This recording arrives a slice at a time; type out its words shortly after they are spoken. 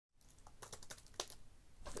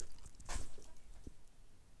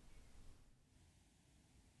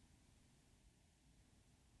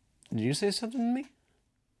Did you say something to me?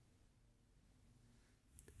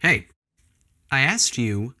 Hey, I asked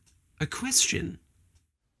you a question.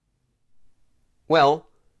 Well,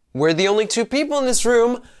 we're the only two people in this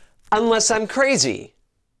room, unless I'm crazy.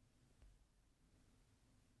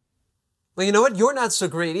 Well, you know what? You're not so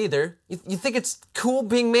great either. You think it's cool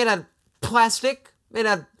being made out of plastic? Made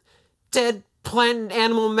out of dead plant and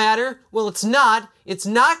animal matter? Well, it's not. It's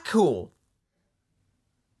not cool.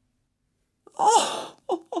 Oh!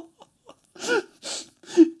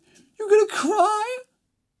 You're gonna cry?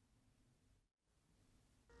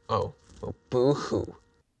 Oh, well, boo-hoo.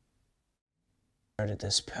 Started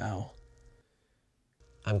this, pal.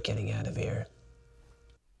 I'm getting out of here.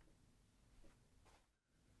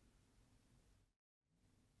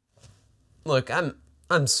 Look,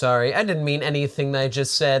 I'm sorry. I didn't mean anything that I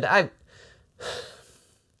just said.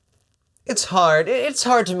 It's hard. It's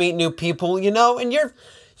hard to meet new people, you know? And you're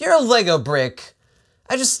a Lego brick.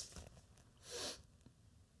 I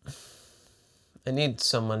need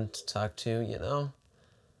someone to talk to, you know?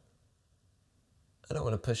 I don't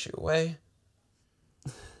want to push you away.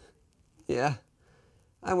 Yeah.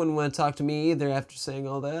 I wouldn't want to talk to me either after saying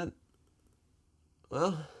all that.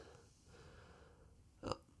 Well,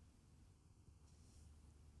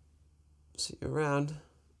 see you around.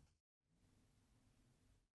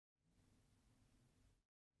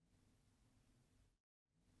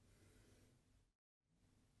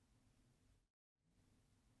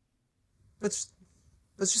 Let's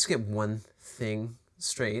just get one thing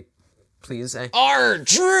straight, please.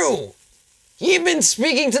 Drew! You've been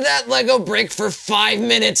speaking to that Lego brick for 5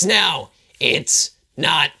 minutes now. It's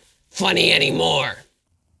not funny anymore.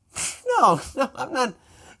 No, I'm not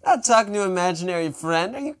talking to an imaginary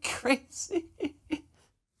friend. Are you crazy?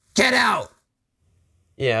 Get out!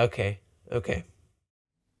 Yeah, okay.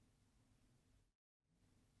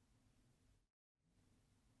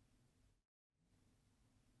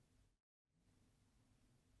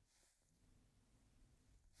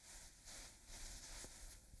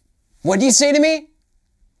 What'd you say to me?